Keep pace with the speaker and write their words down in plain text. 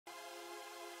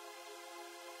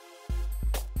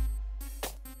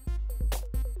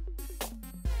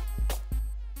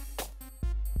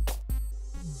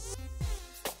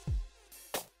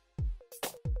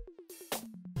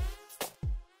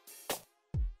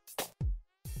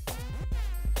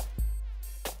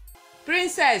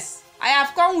Princess, I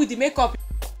have come with the makeup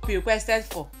you requested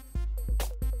for.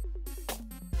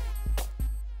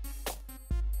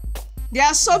 They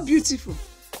are so beautiful.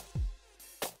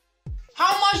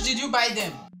 How much did you buy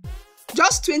them?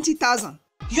 Just 20,000.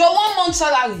 Your 1 month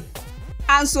salary.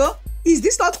 And so, is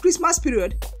this not Christmas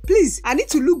period? Please, I need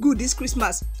to look good this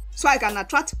Christmas so I can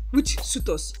attract rich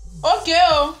suitors. Okay,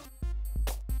 oh.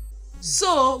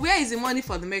 So, where is the money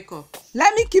for the makeup?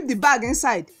 Let me keep the bag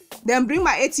inside. Then bring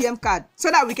my ATM card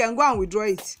so that we can go and withdraw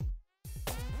it.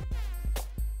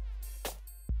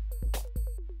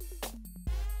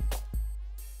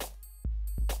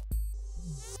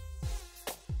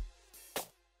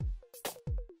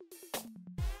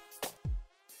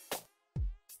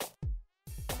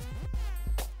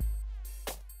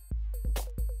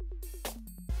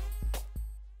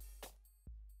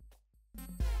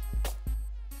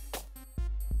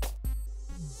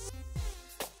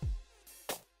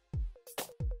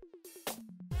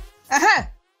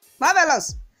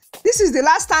 Marvelous. This is the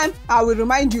last time I will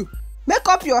remind you. Make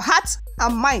up your heart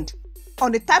and mind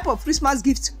on the type of Christmas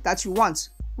gift that you want.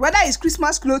 Whether it's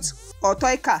Christmas clothes or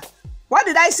toy car. What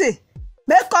did I say?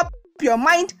 Make up your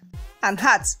mind and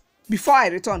heart before I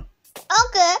return.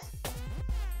 Okay.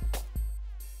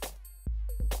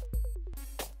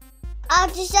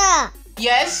 Officer.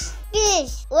 Yes?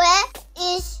 Please, where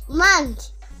is month?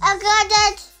 I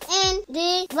got it in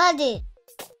the body.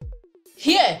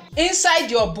 Here,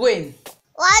 inside your brain.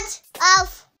 What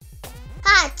of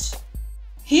heart?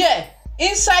 Here,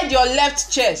 inside your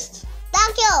left chest.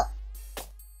 Thank you.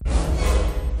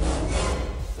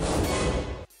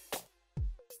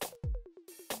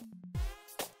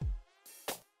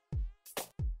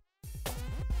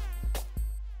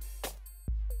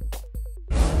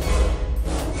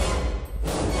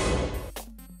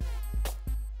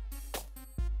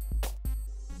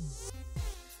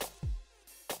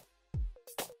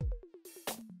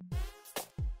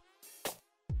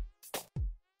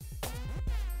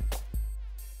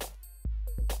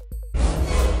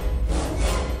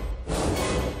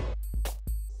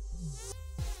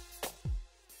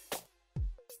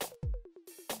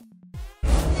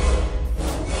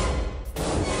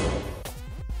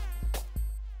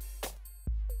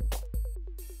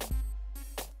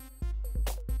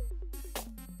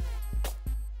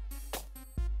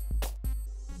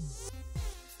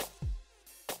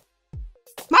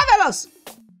 Marvelous!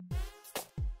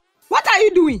 What are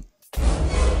you doing?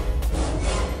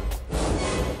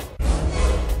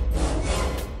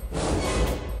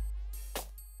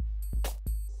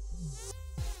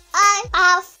 I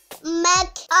have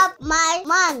made up my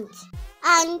month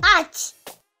and heart.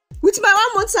 With my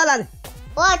 1 month salary.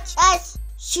 What else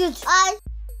should I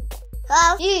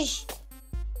have used?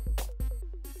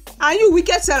 And you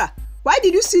wicked Sarah, why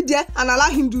did you sit there and allow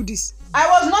him do this? I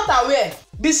was not aware.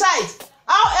 Besides,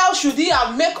 how else should he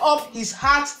have made up his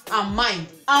heart and mind?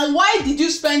 And why did you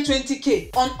spend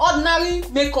 20k on ordinary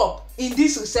makeup in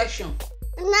this reception?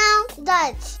 Now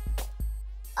that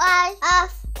I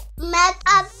have made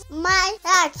up my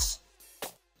heart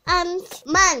and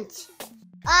mind,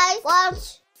 I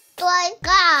want toy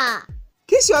car.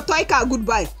 Kiss your toy car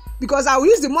goodbye, because I will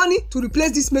use the money to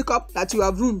replace this makeup that you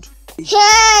have ruined.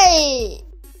 Hey!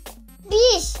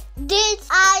 Please, did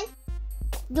I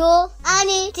do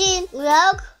anything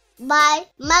wrong by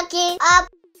making up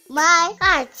my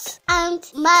heart and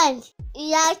mind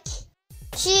like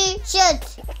she should?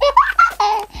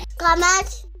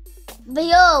 Comment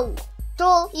below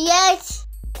to let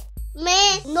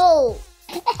me know.